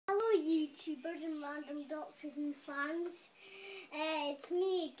YouTubers and random Doctor Who fans. It's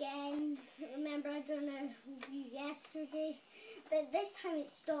me again. Remember I done a review yesterday, but this time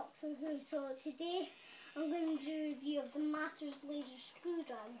it's Doctor Who. So today I'm going to do a review of the Master's Laser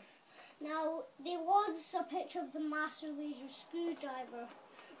Screwdriver. Now there was a picture of the Master Laser Screwdriver,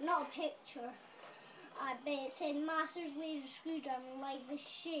 not a picture, but it said Master's Laser Screwdriver, like the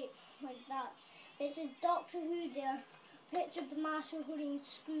shape, like that. But it says Doctor Who there. Picture of the Master holding the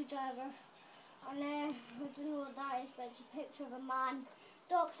screwdriver, and I don't know what that is, but it's a picture of a man,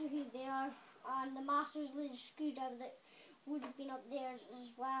 Doctor Who there, and the Master's Laser Screwdriver that would have been up there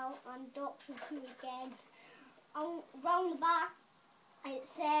as well, and Doctor Who again. Round the back it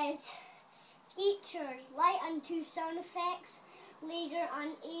says features, light and 2 sound effects, laser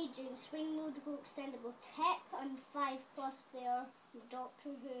and aging, spring loadable extendable tip, and 5+ there, Doctor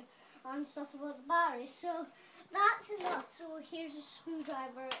Who, and stuff about the batteries. So that's enough. So here's the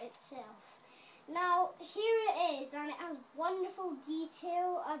screwdriver itself. Now here it is, and it has wonderful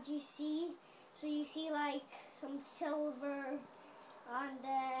detail, as you see. So you see like some silver, and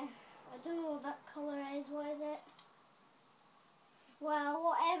I don't know what that colour is. What is it? Well,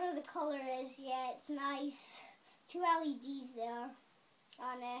 whatever the colour is, yeah, it's nice. 2 LEDs there,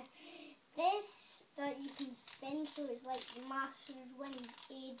 and this that you can spin, so it's like the Master's when he's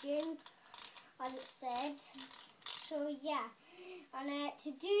aging, as it said. So yeah, and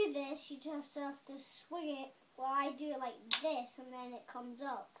to do this you just have to swing it. Well, I do it like this, and then it comes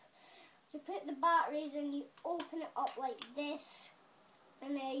up. To put the batteries in, you open it up like this,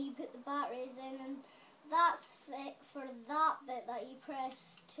 and you put the batteries in, and that's it for that bit that you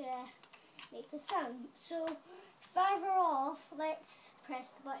press to make the sound. So further off, let's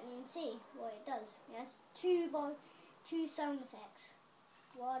press the button and see what it does. It has two sound effects.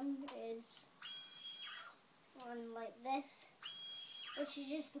 One is one like this, which is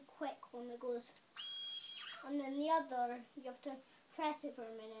just a quick one that goes, and then the other you have to press it for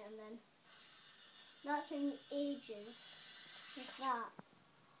a minute, and then that's when he ages, like that.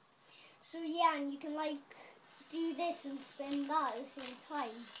 So yeah, and you can like do this and spin that at the same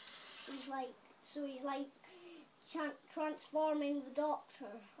time. He's like transforming the Doctor,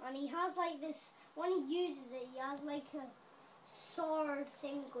 and he has like this, when he uses it, he has like a sword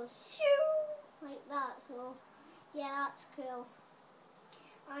thing that goes shoo, like that. So yeah, that's cool.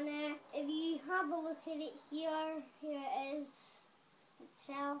 And if you have a look at it here it is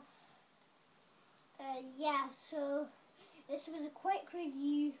itself. Yeah, so this was a quick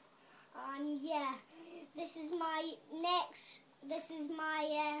review, and yeah, this is my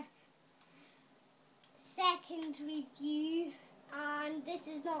second review, and this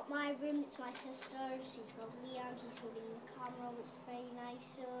is not my room, it's my sister's. She's called Leanne, she's holding the camera, which is very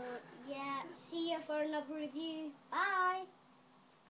nice. So yeah, see you for another review. Bye!